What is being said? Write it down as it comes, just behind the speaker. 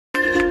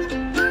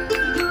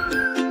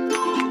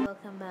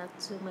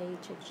to my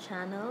YouTube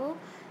channel.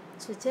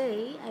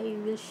 Today I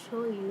will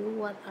show you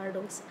what are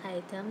those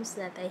items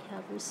that I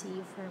have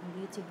received from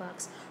Beauty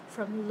Box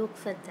from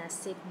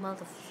LookFantastic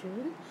month of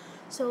June.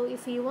 So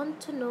if you want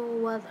to know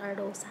what are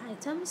those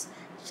items,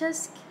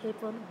 just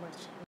keep on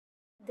watching.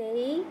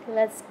 Today,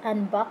 let's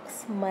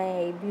unbox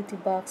my Beauty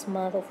Box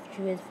month of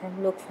June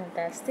from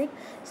LookFantastic.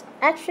 So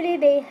actually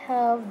they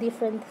have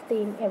different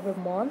theme every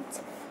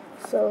month.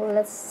 So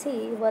let's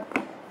see what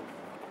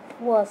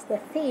was the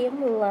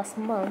theme last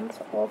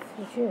month of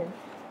June.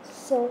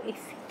 So if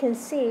you can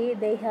see,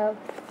 they have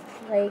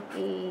like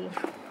a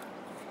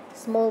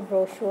small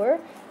brochure.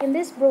 In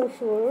this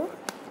brochure,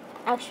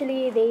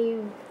 actually they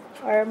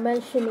are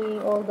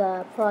mentioning all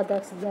the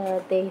products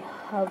that they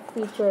have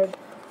featured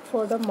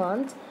for the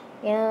month,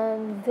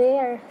 and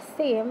their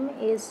theme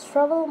is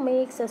travel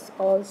makes us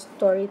all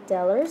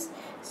storytellers.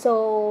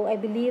 So I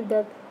believe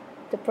that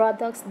the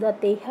products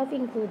that they have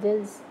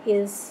included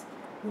is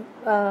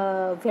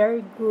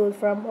very good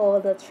from all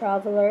the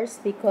travelers,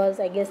 because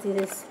I guess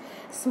this is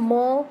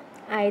small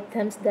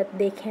items that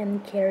they can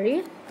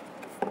carry.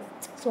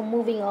 So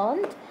moving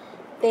on,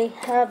 they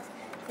have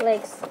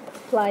like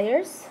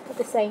flyers at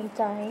the same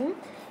time,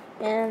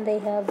 and they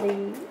have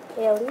the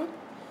Eyelid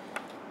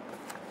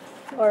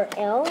or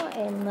L.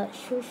 I'm not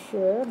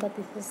sure, but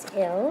this is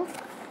L.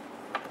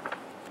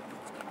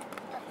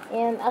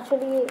 And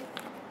actually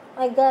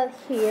I got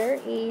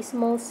here a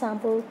small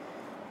sample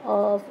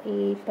of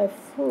a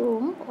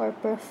perfume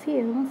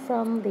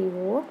from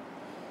Dior,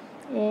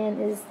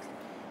 and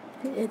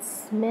it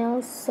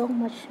smells so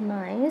much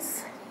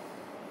nice.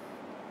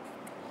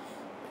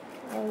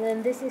 And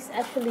then this is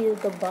actually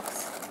the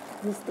box.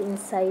 This is the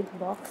inside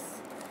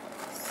box.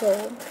 So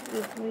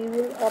if we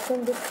will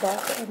open this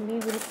box, and we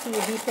will see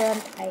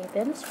different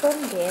items from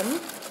them.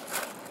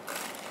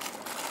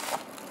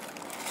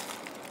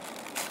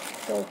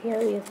 So here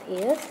it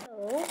is.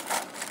 So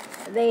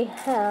they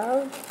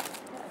have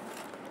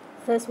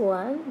first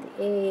one,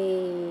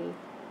 a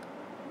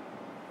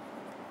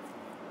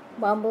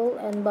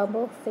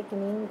Bumble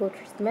thickening good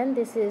treatment.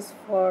 This is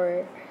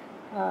for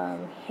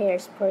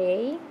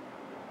hairspray.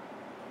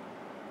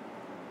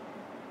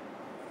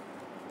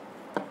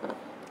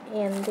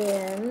 And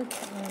then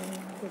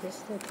this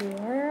is the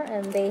here,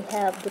 and they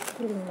have the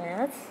peeling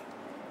mask,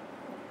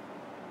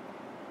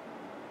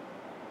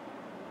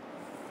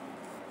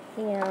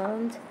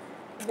 and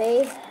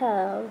they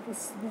have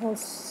this small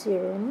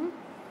serum.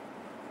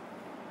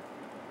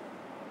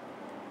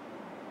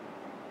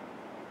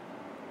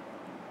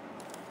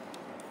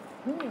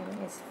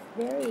 It's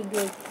very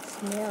good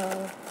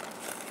smell.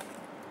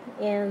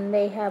 And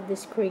they have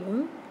this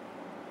cream,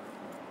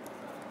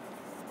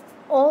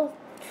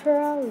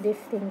 ultra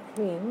lifting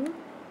cream,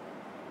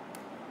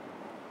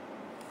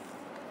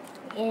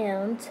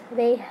 and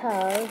they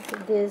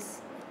have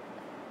this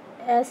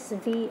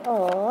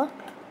SVR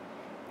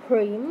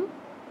cream.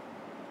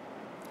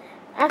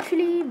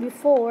 Actually,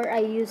 before I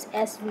use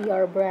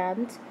SVR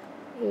brand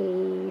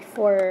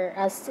for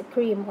as a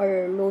cream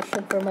or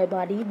lotion for my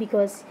body,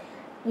 because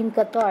in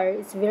Qatar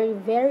it's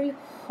very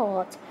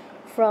hot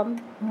from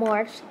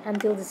March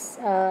until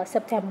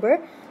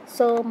September.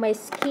 So my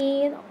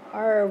skin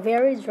are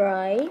very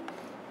dry,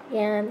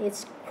 and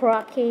it's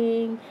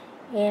cracking,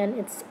 and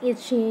it's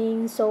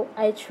itching. So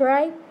I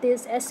tried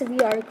this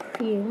SVR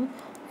cream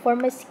for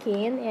my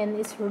skin, and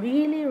it's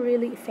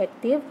really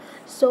effective.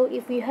 So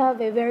if you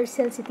have a very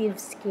sensitive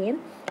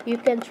skin, you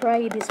can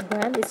try this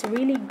brand. It's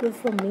really good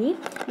for me.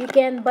 You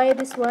can buy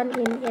this one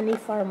in any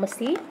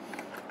pharmacy,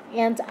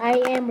 and I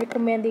am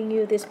recommending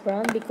you this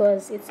brand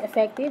because it's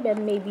effective,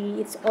 and maybe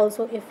it's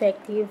also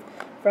effective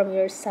from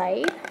your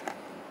side.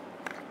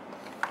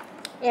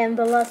 And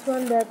the last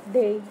one that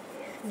they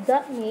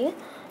got me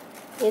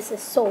is a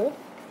soap,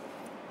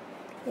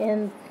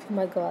 and oh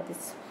my god,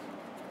 it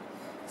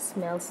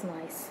smells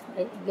nice.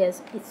 I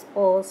guess it's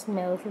all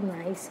smells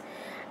nice.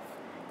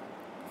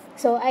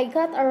 So I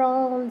got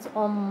around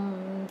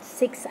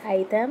 6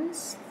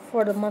 items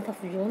for the month of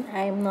June.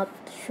 I'm not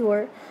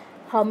sure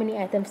how many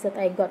items that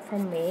I got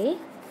from May.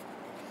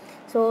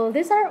 So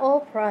these are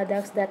all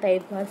products that I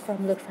bought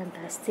from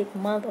LookFantastic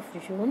month of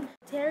June.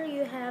 There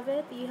you have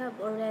it. You have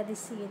already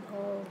seen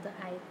all the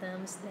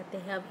items that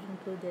they have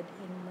included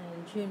in my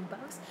June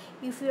box.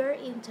 If you are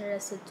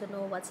interested to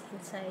know what's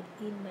inside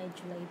in my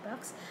July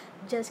box,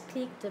 just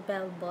click the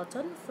bell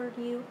button for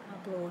new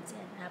uploads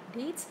and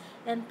updates.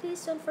 And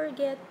please don't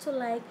forget to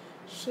like,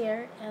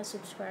 share, and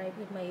subscribe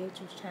in my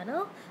YouTube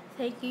channel.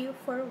 Thank you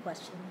for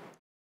watching.